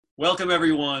Welcome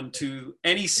everyone to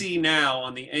NEC Now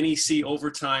on the NEC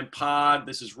Overtime Pod.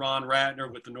 This is Ron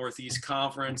Ratner with the Northeast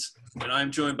Conference, and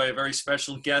I'm joined by a very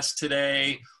special guest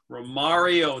today,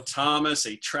 Romario Thomas,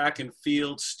 a track and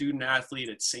field student athlete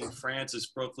at St. Francis,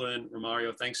 Brooklyn.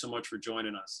 Romario, thanks so much for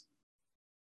joining us.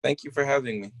 Thank you for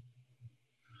having me.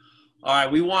 All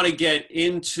right, we want to get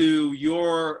into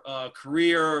your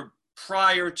career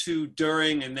prior to,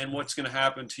 during, and then what's going to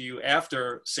happen to you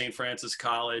after St. Francis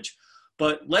College.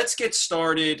 But let's get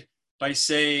started by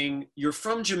saying you're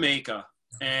from Jamaica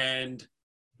and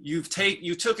you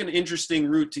took an interesting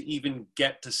route to even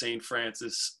get to St.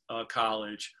 Francis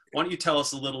College. Why don't you tell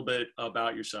us a little bit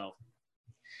about yourself?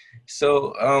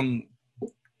 So,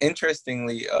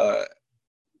 interestingly, at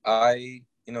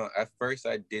first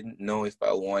I didn't know if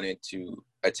I wanted to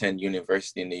attend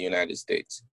university in the United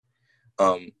States.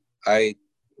 I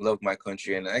love my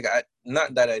country, and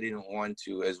not that I didn't want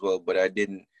to as well, but I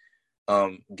didn't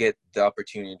get the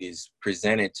opportunities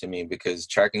presented to me because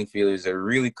track and field is a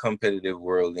really competitive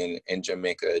world in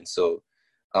Jamaica. And so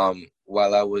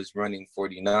while I was running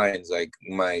 49s, like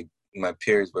my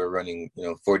peers were running,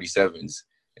 47s,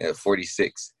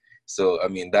 46. So, I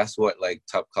mean, that's what like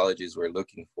top colleges were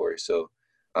looking for. So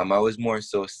I was more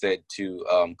so set to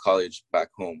college back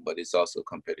home, but it's also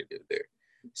competitive there.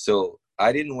 So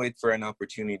I didn't wait for an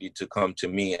opportunity to come to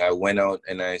me. I went out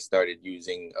and I started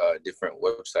using different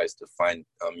websites to find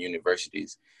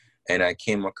universities. And I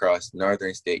came across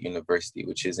Northern State University,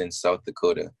 which is in South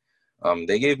Dakota.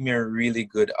 They gave me a really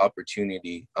good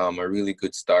opportunity, a really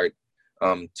good start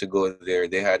to go there.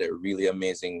 They had a really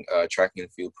amazing track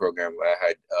and field program. I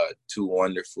had 2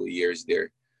 wonderful years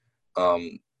there.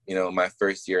 My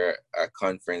first year at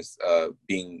conference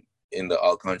being in the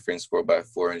all-conference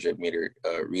 4x400 meter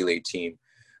relay team,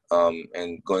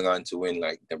 and going on to win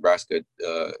like Nebraska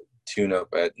tune-up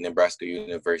at Nebraska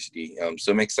University.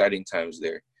 Some exciting times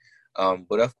there.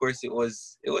 But of course, it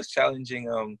was challenging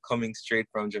coming straight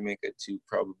from Jamaica to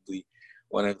probably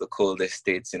one of the coldest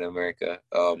states in America.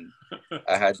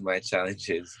 I had my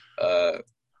challenges, but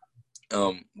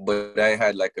I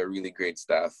had like a really great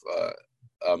staff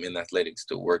in athletics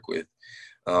to work with.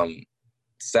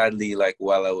 Sadly, like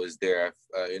while I was there,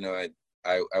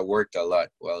 I worked a lot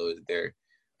while I was there.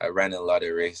 I ran a lot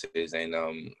of races, and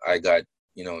I got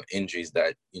injuries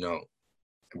that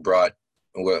brought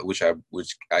which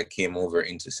I came over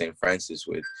into St. Francis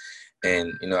with,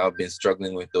 and I've been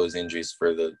struggling with those injuries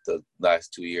for the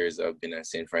last 2 years I've been at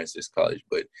St. Francis College.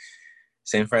 But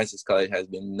St. Francis College has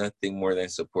been nothing more than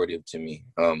supportive to me,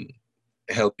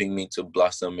 helping me to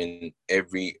blossom in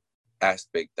every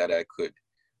aspect that I could.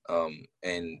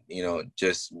 And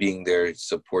just being there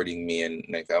supporting me, and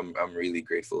like I'm really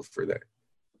grateful for that.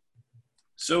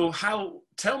 So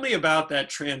tell me about that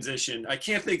transition. I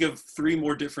can't think of 3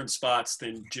 more different spots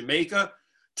than Jamaica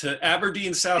to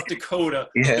Aberdeen, South Dakota,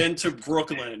 then to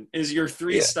Brooklyn is your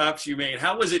 3 stops you made.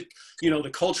 How was it, the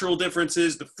cultural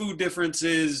differences, the food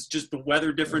differences, just the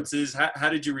weather differences? How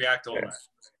did you react to all that?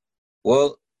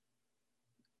 Well,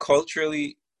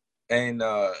 culturally, and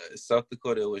South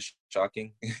Dakota was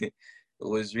shocking. It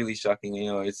was really shocking.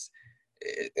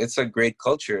 It's a great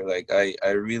culture. Like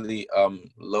I really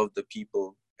love the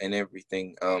people and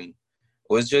everything. It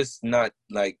was just not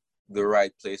like the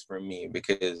right place for me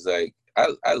because like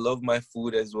I love my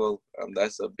food as well.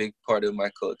 That's a big part of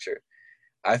my culture.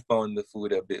 I found the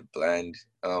food a bit bland.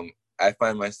 I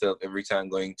find myself every time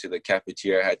going to the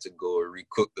cafeteria, I had to go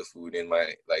recook the food in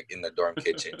the dorm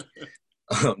kitchen.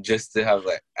 Just to have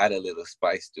add a little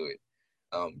spice to it.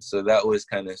 So that was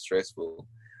kind of stressful.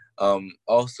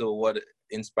 Also, what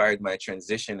inspired my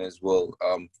transition as well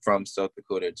from South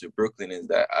Dakota to Brooklyn is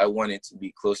that I wanted to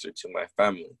be closer to my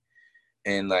family.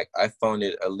 And I found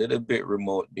it a little bit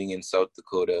remote being in South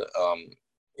Dakota.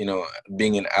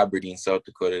 Being in Aberdeen, South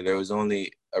Dakota, there was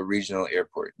only a regional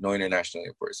airport, no international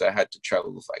airport. So I had to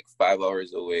travel 5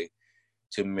 hours away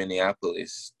to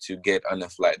Minneapolis to get on a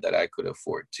flight that I could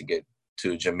afford to get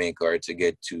to Jamaica or to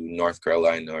get to North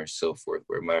Carolina or so forth,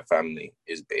 where my family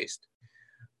is based.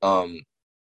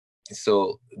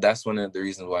 So that's one of the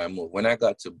reasons why I moved. When I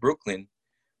got to Brooklyn,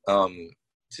 to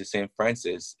St.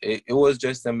 Francis, it was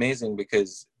just amazing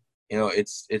because,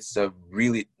 it's a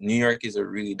really, New York is a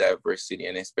really diverse city,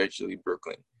 and especially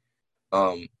Brooklyn.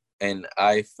 And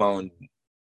I found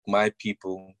my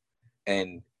people,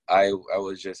 and I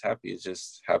was just happy. It's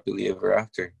just happily ever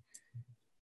after.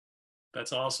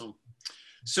 That's awesome.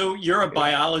 So you're a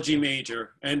biology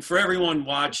major, and for everyone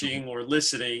watching or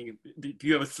listening,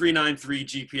 you have a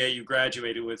 3.93 GPA you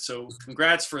graduated with. So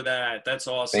congrats for that. That's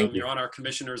awesome. You're on our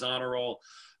commissioner's honor roll.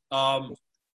 I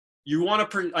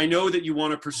know that you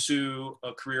want to pursue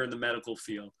a career in the medical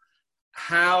field.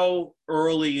 how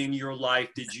early in your life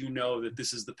did you know that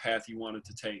this is the path you wanted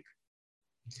to take?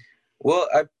 Well,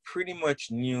 I pretty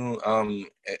much knew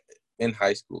in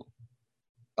high school.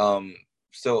 Um,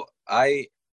 so I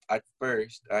at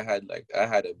first I had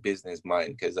a business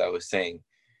mind because I was saying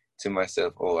to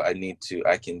myself, oh, I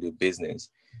can do business.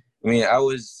 I mean,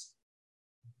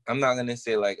 I'm not gonna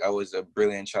say like I was a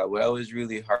brilliant child, but I was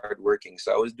really hardworking.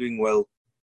 So I was doing well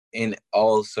in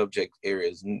all subject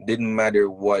areas. Didn't matter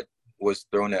what was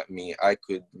thrown at me, I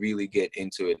could really get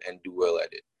into it and do well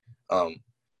at it. Um,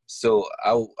 so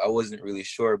I wasn't really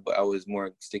sure, but I was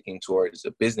more sticking towards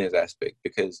the business aspect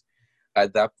because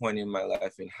at that point in my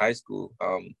life in high school,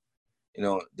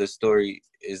 the story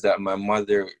is that my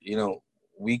mother,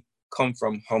 we come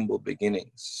from humble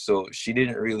beginnings. So she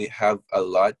didn't really have a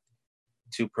lot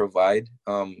to provide.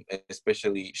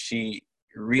 Especially she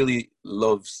really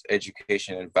loves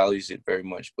education and values it very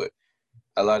much, but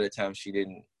a lot of times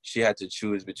she had to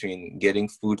choose between getting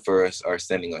food for us or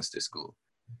sending us to school.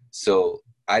 So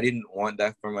I didn't want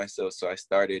that for myself. So I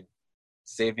started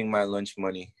saving my lunch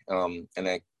money. And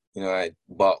I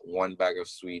bought one bag of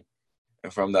sweet.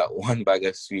 And from that one bag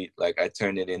of sweet, like I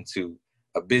turned it into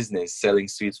a business selling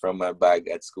sweets from my bag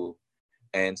at school.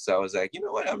 And so I was like, you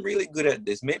know what, I'm really good at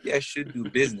this. Maybe I should do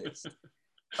business.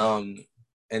 Um,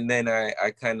 and then I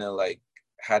kind of like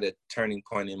had a turning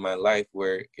point in my life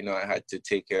where, I had to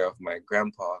take care of my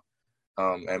grandpa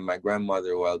and my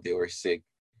grandmother while they were sick.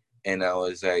 And I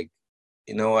was like,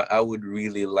 you know what, I would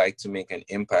really like to make an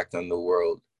impact on the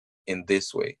world in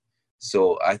this way.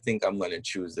 So I think I'm going to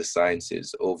choose the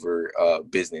sciences over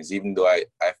business, even though I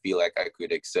feel like I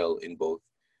could excel in both.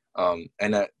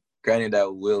 Granted,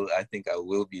 I think I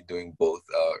will be doing both,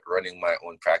 running my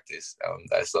own practice.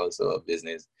 That's also a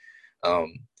business.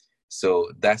 Um, so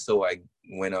that's how I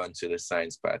went on to the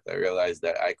science path. I realized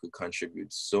that I could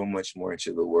contribute so much more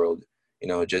to the world,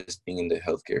 just being in the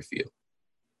healthcare field.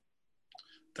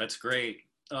 That's great.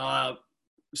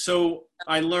 So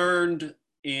I learned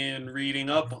in reading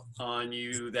up on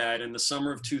you that in the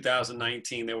summer of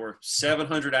 2019, there were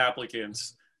 700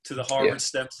 applicants to the Harvard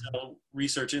Stem Cell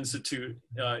Research Institute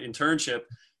internship.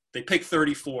 They picked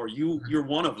 34. You're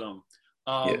one of them.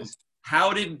 Yes.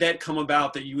 How did that come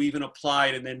about that you even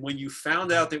applied? And then when you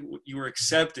found out that you were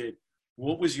accepted,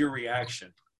 what was your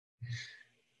reaction?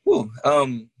 Ooh,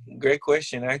 great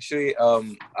question. Actually,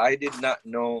 I did not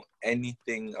know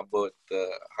anything about the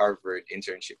Harvard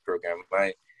internship program.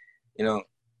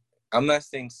 I'm not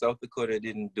saying South Dakota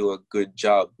didn't do a good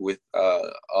job with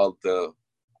all the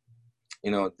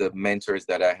mentors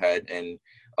that I had and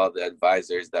all the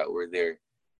advisors that were there.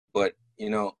 But,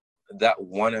 that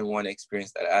one-on-one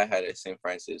experience that I had at St.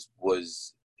 Francis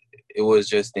was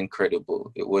just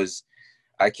incredible.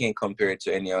 I can't compare it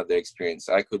to any other experience.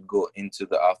 I could go into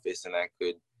the office and I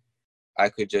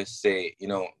could just say,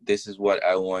 this is what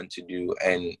I want to do.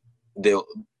 And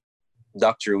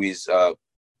Dr. Ruiz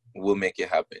will make it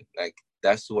happen. Like,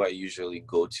 that's who I usually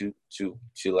go to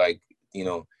like,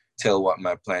 tell her what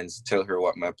my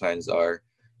plans are,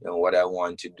 what I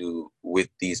want to do with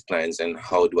these plans and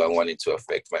how do I want it to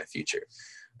affect my future.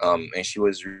 And she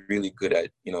was really good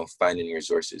at, finding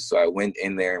resources. So I went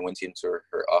into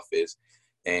her office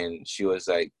and she was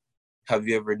like, have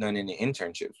you ever done any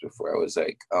internships before? I was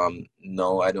like,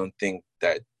 no, I don't think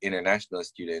that international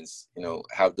students,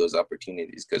 have those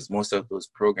opportunities because most of those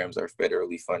programs are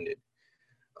federally funded.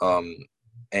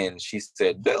 And she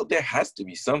said, well, there has to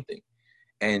be something.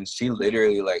 And she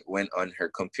literally like went on her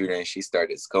computer and she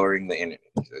started scouring the internet.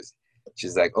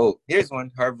 She's like, oh, here's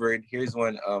one, Harvard. Here's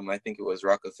one, I think it was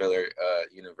Rockefeller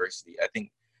University. I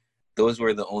think those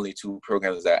were the only two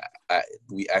programs that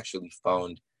we actually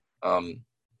found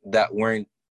that weren't,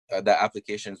 that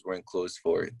applications weren't closed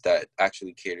for, that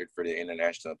actually catered for the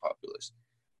international populace.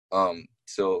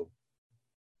 So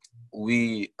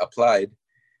we applied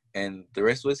and the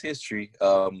rest was history.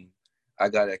 I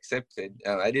got accepted.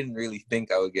 I didn't really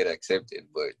think I would get accepted,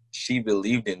 but she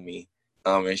believed in me.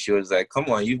 And she was like, come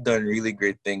on, you've done really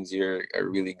great things. You're a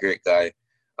really great guy.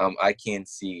 I can't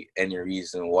see any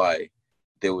reason why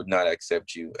they would not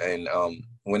accept you. And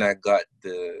when I got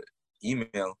the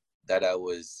email that I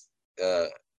was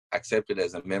accepted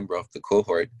as a member of the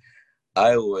cohort,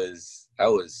 I was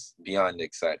beyond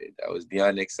excited. I was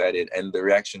beyond excited. And the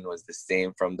reaction was the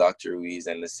same from Dr. Ruiz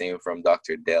and the same from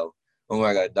Dr. Dell. Oh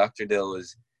my God, Dr. Dell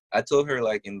I told her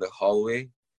like in the hallway,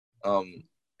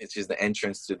 it's just the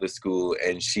entrance to the school,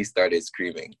 and she started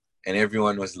screaming and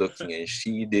everyone was looking and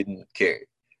she didn't care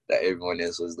that everyone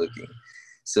else was looking.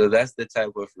 So that's the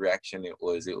type of reaction it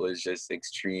was. It was just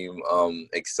extreme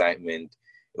excitement.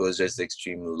 It was just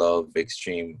extreme love,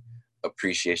 extreme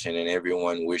appreciation and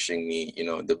everyone wishing me,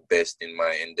 the best in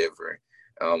my endeavor,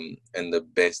 and the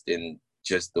best in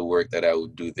just the work that I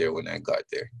would do there when I got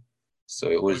there. So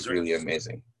it was really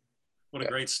amazing. What a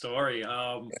great story.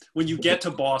 When you get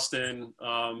to Boston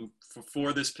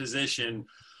for this position,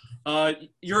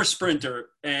 you're a sprinter,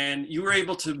 and you were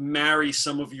able to marry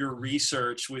some of your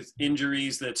research with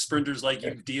injuries that sprinters like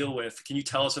you deal with. Can you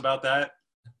tell us about that?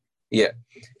 Yeah.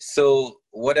 So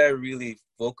what I really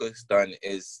focused on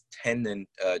is tendon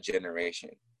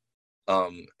generation.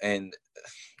 And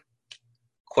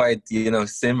quite,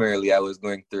 similarly, I was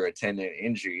going through a tendon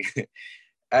injury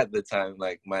at the time,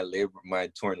 like my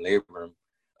torn labrum.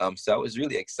 So I was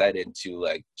really excited to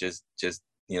like just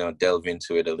delve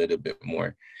into it a little bit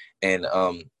more. And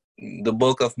the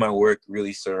bulk of my work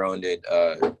really surrounded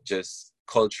just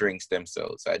culturing stem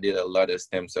cells. I did a lot of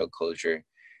stem cell culture,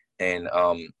 and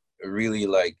really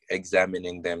like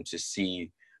examining them to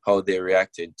see how they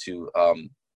reacted to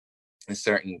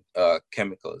certain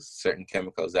chemicals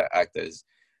that act as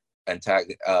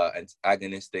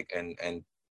agonistic and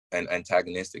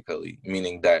antagonistically,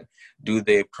 meaning that do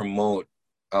they promote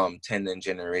tendon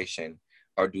generation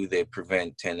or do they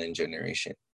prevent tendon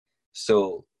generation?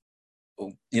 So,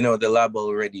 the lab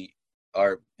already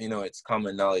it's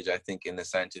common knowledge, I think, in the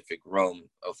scientific realm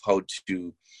of how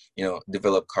to,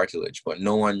 develop cartilage, but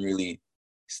no one really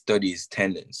studies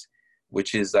tendons,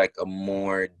 which is like a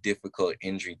more difficult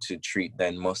injury to treat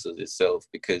than muscles itself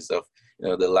because of,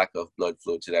 the lack of blood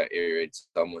flow to that area. It's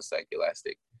almost like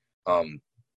elastic.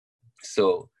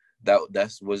 So that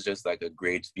was just like a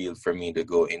great field for me to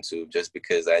go into, just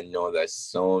because I know that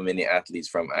so many athletes,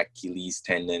 from Achilles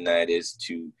tendonitis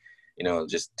to,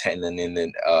 just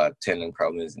tendon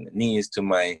problems in the knees to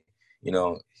my,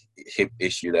 hip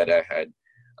issue that I had.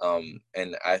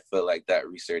 And I felt like that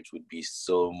research would be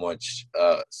so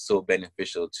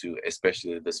beneficial to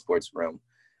especially the sports realm.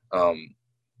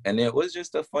 And it was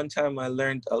just a fun time. I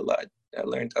learned a lot.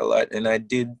 And I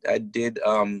did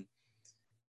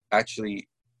actually,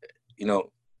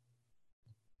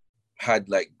 had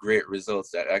like great results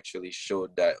that actually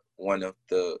showed that one of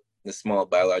the small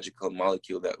biological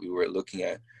molecule that we were looking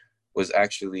at was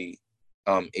actually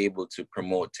able to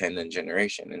promote tendon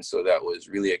generation. And so that was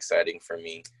really exciting for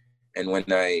me. And when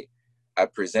I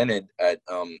presented at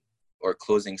our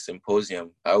closing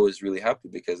symposium, I was really happy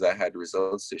because I had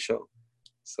results to show.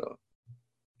 So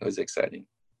it was exciting.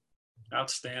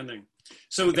 Outstanding.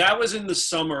 So that was in the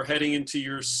summer heading into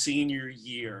your senior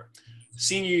year.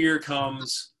 Senior year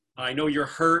comes. I know you're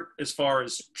hurt as far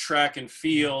as track and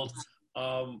field,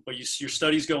 but your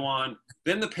studies go on.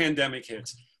 Then the pandemic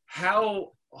hits.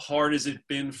 How hard has it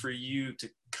been for you to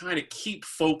kind of keep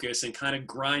focus and kind of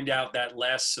grind out that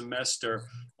last semester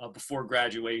before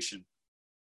graduation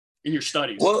in your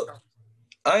studies? Well,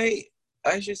 I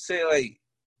should say, like,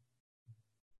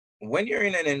 when you're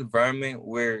in an environment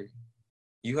where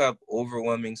you have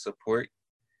overwhelming support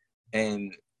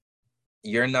and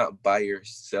you're not by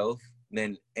yourself,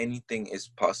 then anything is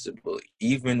possible,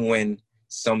 even when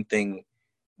something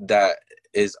that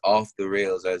is off the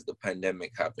rails as the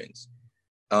pandemic happens.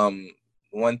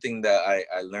 One thing that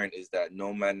I learned is that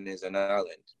no man is an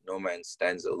island, no man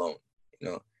stands alone,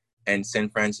 and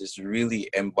St. Francis really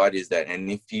embodies that.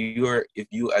 And if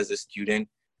you as a student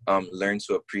learn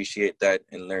to appreciate that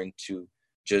and learn to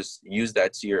just use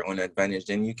that to your own advantage,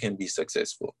 then you can be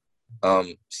successful.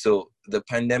 So the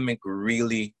pandemic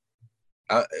really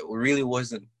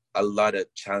wasn't a lot of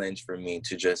challenge for me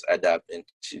to just adapt and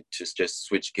to just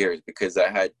switch gears, because I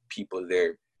had people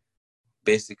there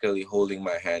basically holding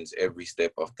my hands every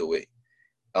step of the way,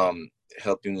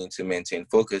 helping me to maintain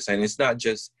focus. And it's not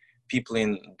just people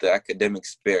in the academic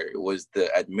sphere, it was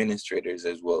the administrators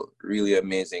as well. Really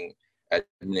amazing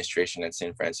administration at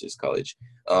St. Francis College.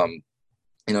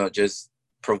 Just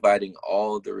providing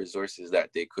all the resources that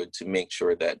they could to make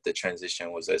sure that the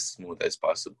transition was as smooth as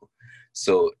possible.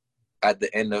 So at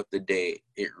the end of the day,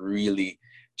 it really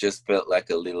just felt like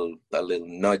a little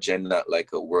nudge and not like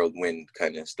a whirlwind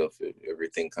kind of stuff,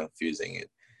 everything confusing.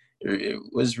 It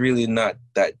was really not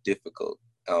that difficult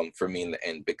for me in the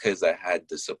end, because I had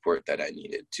the support that I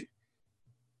needed to.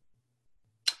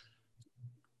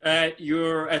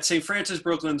 At St. Francis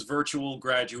Brooklyn's virtual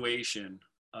graduation,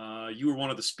 you were one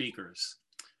of the speakers.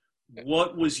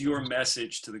 What was your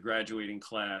message to the graduating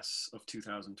class of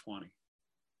 2020?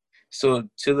 So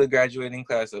to the graduating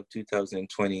class of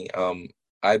 2020,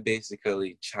 I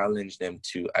basically challenged them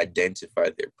to identify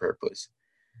their purpose.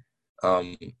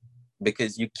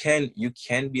 Because you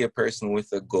can be a person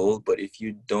with a goal, but if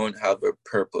you don't have a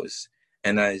purpose,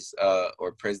 and as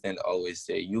our president always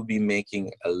say, you'll be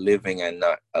making a living and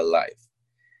not a life.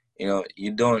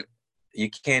 You don't you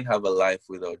can't have a life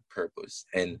without purpose.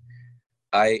 And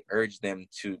I urge them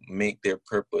to make their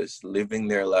purpose living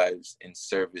their lives in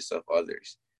service of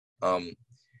others. Um,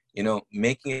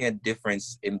 making a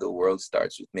difference in the world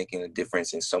starts with making a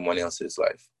difference in someone else's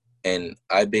life. And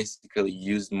I basically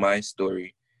used my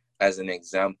story as an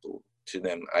example to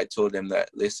them. I told them that,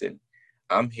 listen,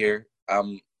 I'm here,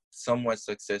 I'm somewhat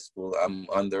successful, I'm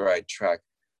on the right track.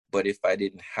 But if I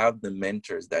didn't have the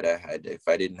mentors that I had, if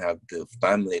I didn't have the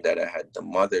family that I had, the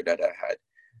mother that I had,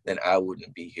 then I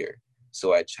wouldn't be here.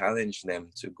 So I challenged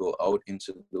them to go out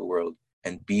into the world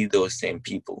and be those same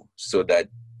people so that,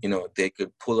 they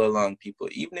could pull along people,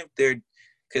 even if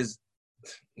because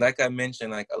like I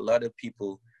mentioned, like a lot of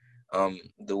people,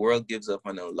 the world gives up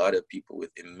on a lot of people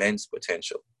with immense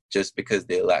potential just because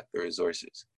they lack the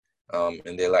resources,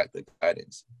 and they lack the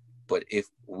guidance. But if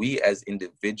we as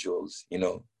individuals,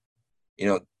 do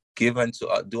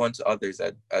unto others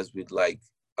as we'd like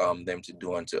them to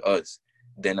do unto us,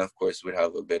 then of course we'd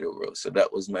have a better world. So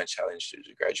that was my challenge to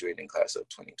the graduating class of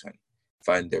 2020: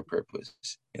 find their purpose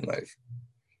in life.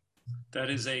 That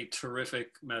is a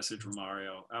terrific message,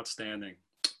 Romario. Outstanding.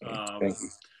 Thank you.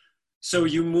 So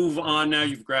you move on now.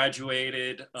 You've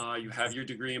graduated. You have your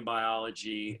degree in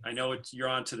biology. I know you're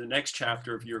on to the next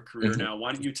chapter of your career now.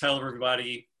 Why don't you tell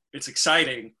everybody, it's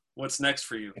exciting, what's next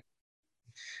for you?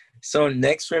 So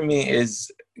next for me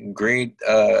is great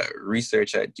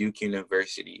research at Duke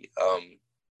University.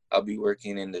 I'll be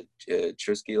working in the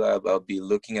Tversky lab. I'll be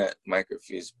looking at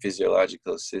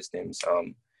microphysiological systems,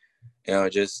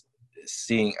 just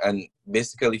seeing and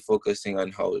basically focusing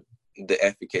on how the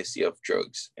efficacy of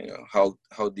drugs,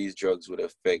 how these drugs would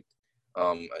affect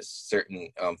certain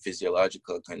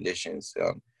physiological conditions.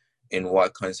 In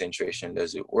what concentration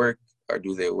does it work, or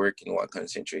do they work? In what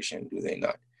concentration do they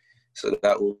not? So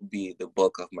that will be the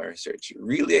bulk of my research.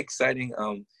 Really exciting,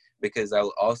 because I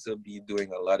will also be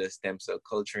doing a lot of stem cell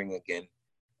culturing again.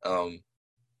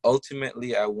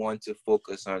 Ultimately, I want to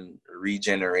focus on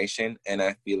regeneration, and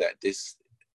I feel that this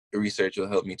research will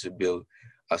help me to build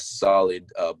a solid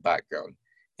background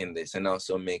in this, and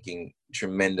also making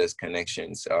tremendous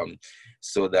connections,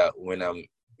 so that when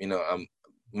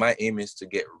my aim is to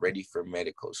get ready for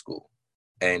medical school,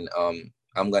 and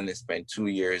I'm going to spend 2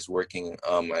 years working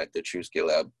at the Tversky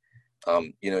lab,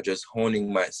 just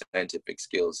honing my scientific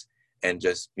skills and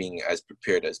just being as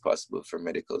prepared as possible for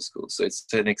medical school. So it's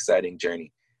an exciting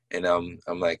journey. And I'm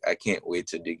like, I can't wait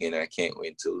to dig in. I can't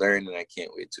wait to learn, and I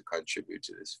can't wait to contribute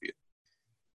to this field.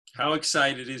 How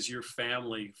excited is your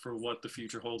family for what the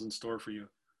future holds in store for you?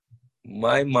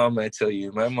 My mom, I tell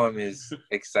you, my mom is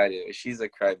excited. She's a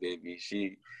crybaby.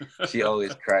 She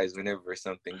always cries whenever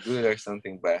something good or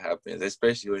something bad happens,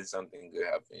 especially when something good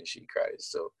happens, she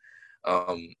cries.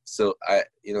 So I,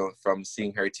 from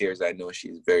seeing her tears, I know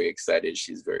she's very excited.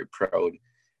 She's very proud,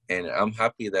 and I'm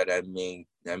happy that I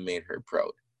made her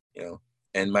proud,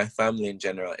 and my family in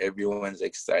general, everyone's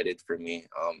excited for me.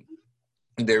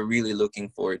 They're really looking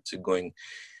forward to going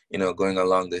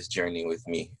along this journey with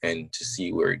me and to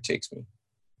see where it takes me.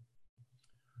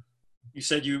 You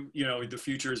said the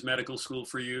future is medical school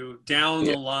for you. Down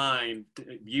the line,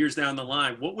 years down the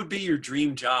line, what would be your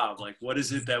dream job? Like, what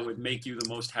is it that would make you the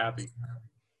most happy?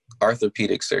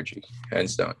 Orthopedic surgery,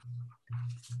 hands down.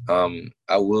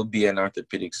 I will be an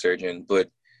orthopedic surgeon, but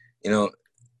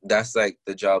that's like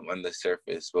the job on the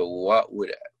surface. But what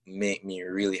would make me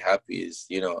really happy is,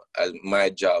 as my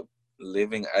job,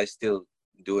 living, I still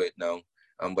do it now,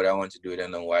 but I want to do it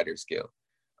on a wider scale.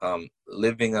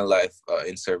 Living a life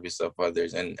in service of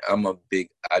others, and I'm a big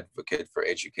advocate for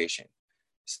education.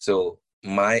 So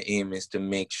my aim is to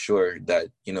make sure that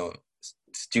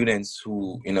students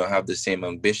who have the same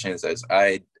ambitions as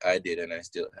I did and I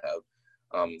still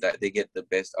have, that they get the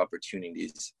best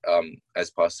opportunities as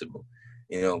possible.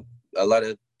 A lot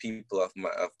of people of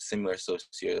similar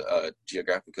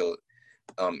geographical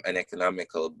and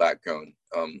economical background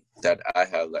that I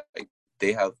have, like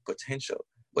they have potential,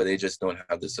 but they just don't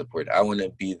have the support. I want to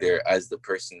be there as the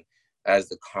person, as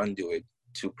the conduit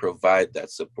to provide that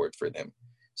support for them.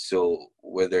 So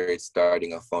whether it's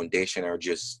starting a foundation or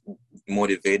just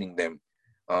motivating them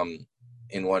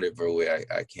in whatever way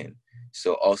I can.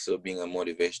 So also being a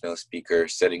motivational speaker,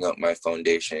 setting up my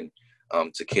foundation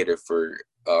to cater for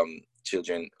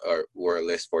children who are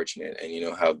less fortunate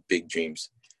and have big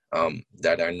dreams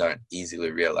that are not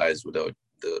easily realized without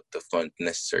the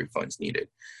necessary funds needed.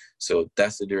 So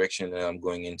that's the direction that I'm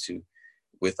going into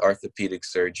with orthopedic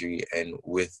surgery, and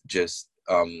with just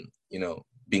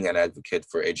being an advocate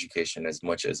for education as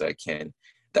much as I can.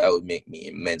 That would make me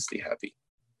immensely happy.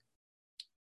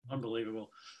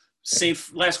 Unbelievable.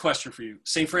 Last question for you.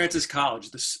 St. Francis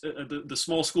College, the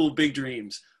small school of big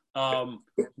dreams.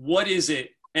 What is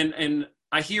it? And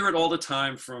I hear it all the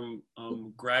time from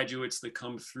graduates that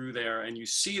come through there, and you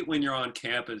see it when you're on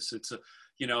campus. It's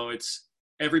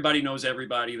everybody knows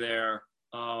everybody there.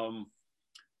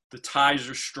 The ties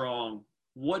are strong.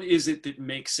 What is it that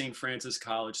makes St. Francis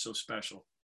College so special?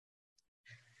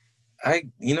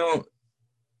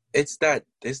 It's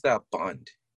that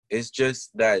bond. It's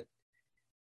just that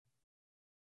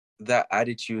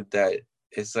attitude that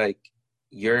it's like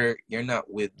you're not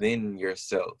within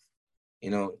yourself.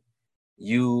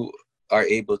 You are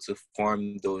able to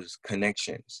form those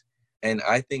connections. And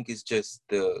I think it's just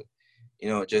the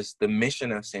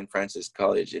mission of St. Francis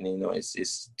College. And,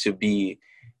 it's to be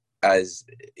as,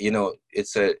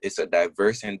 it's a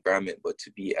diverse environment, but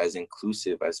to be as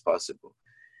inclusive as possible.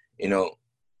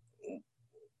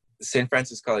 St.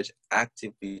 Francis College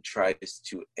actively tries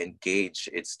to engage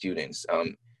its students.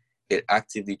 It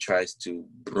actively tries to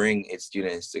bring its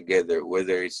students together,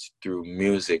 whether it's through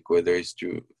music, whether it's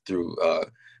through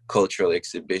cultural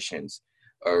exhibitions,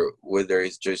 or whether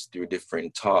it's just through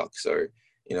different talks, or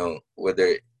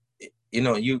whether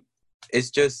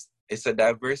it's a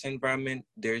diverse environment.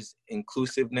 There's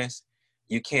inclusiveness.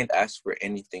 You can't ask for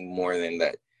anything more than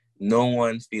that. No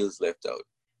one feels left out,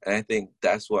 and I think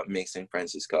that's what makes St.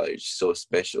 Francis College so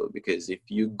special. Because if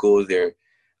you go there,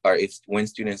 or when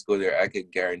students go there, I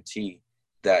could guarantee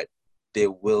that they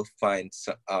will find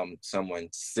someone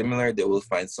similar, they will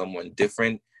find someone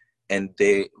different, and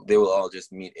they will all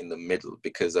just meet in the middle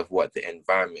because of what the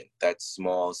environment, that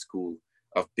small school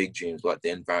of big dreams, what the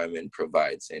environment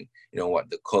provides, and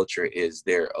what the culture is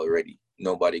there already.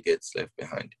 Nobody gets left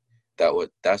behind.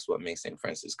 That's what makes St.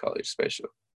 Francis College special.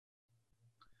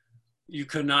 You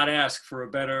could not ask for a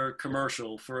better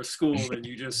commercial for a school than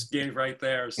you just gave right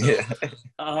there. So,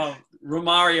 yeah.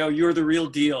 Romario, you're the real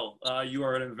deal. You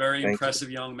are a very Thank impressive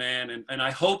you. young man. And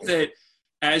I hope that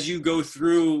as you go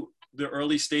through the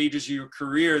early stages of your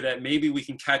career, that maybe we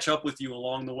can catch up with you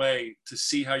along the way to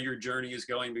see how your journey is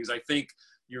going, because I think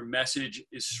your message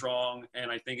is strong.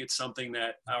 And I think it's something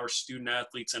that our student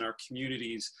athletes and our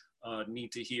communities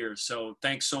need to hear. So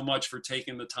thanks so much for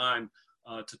taking the time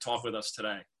to talk with us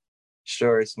today.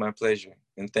 Sure, it's my pleasure.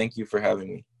 And thank you for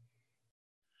having me.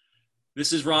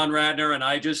 This is Ron Ratner, and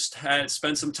I just had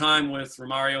spent some time with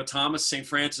Romario Thomas, St.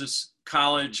 Francis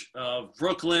College of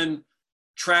Brooklyn,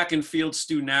 track and field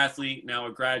student athlete, now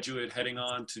a graduate heading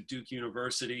on to Duke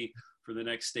University for the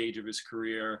next stage of his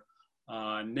career.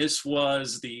 And this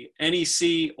was the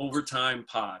NEC Overtime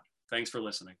Pod. Thanks for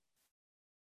listening.